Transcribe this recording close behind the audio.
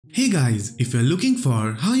Hey guys, if you're looking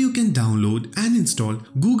for how you can download and install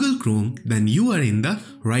Google Chrome, then you are in the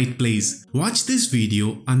right place. Watch this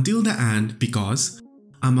video until the end because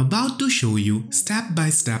I'm about to show you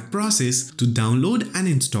step-by-step process to download and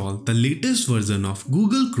install the latest version of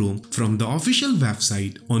Google Chrome from the official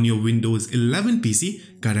website on your Windows 11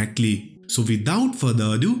 PC correctly. So without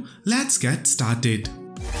further ado, let's get started.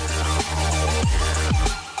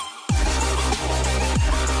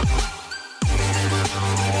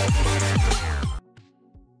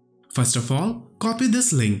 First of all, copy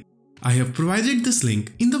this link. I have provided this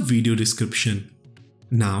link in the video description.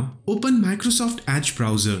 Now open Microsoft Edge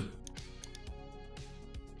browser.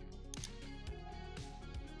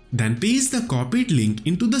 Then paste the copied link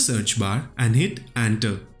into the search bar and hit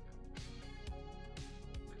enter.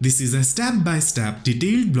 This is a step-by-step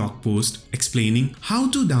detailed blog post explaining how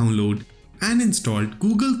to download and install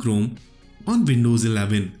Google Chrome on Windows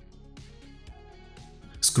 11.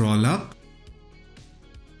 Scroll up.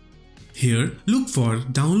 Here, look for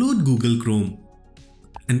Download Google Chrome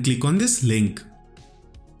and click on this link.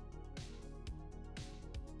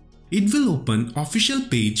 It will open official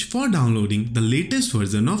page for downloading the latest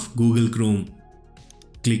version of Google Chrome.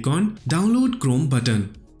 Click on Download Chrome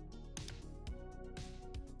button.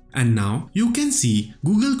 And now you can see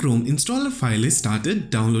Google Chrome installer file is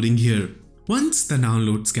started downloading here. Once the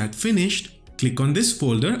downloads get finished, click on this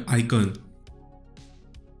folder icon.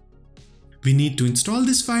 We need to install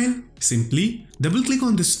this file. Simply double click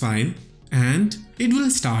on this file and it will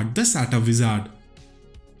start the setup wizard.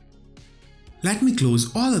 Let me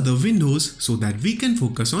close all other windows so that we can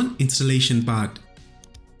focus on installation part.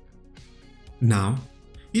 Now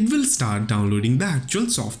it will start downloading the actual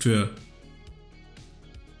software.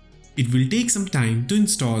 It will take some time to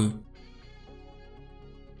install.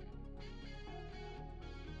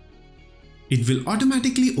 It will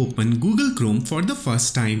automatically open Google Chrome for the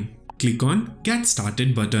first time. Click on Get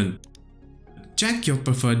Started button. Check your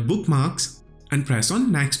preferred bookmarks and press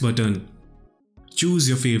on Next button. Choose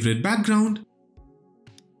your favorite background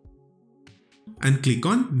and click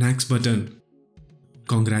on Next button.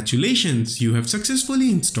 Congratulations, you have successfully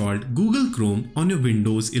installed Google Chrome on your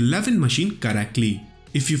Windows 11 machine correctly.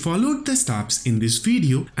 If you followed the steps in this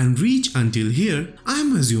video and reach until here,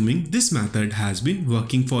 I'm assuming this method has been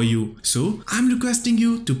working for you. So I'm requesting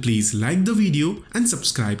you to please like the video and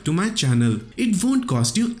subscribe to my channel. It won't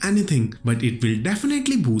cost you anything, but it will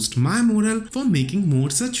definitely boost my morale for making more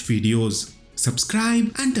such videos.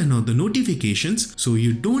 Subscribe and turn on the notifications so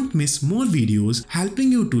you don't miss more videos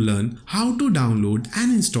helping you to learn how to download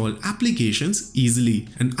and install applications easily.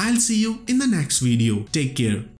 And I'll see you in the next video. Take care.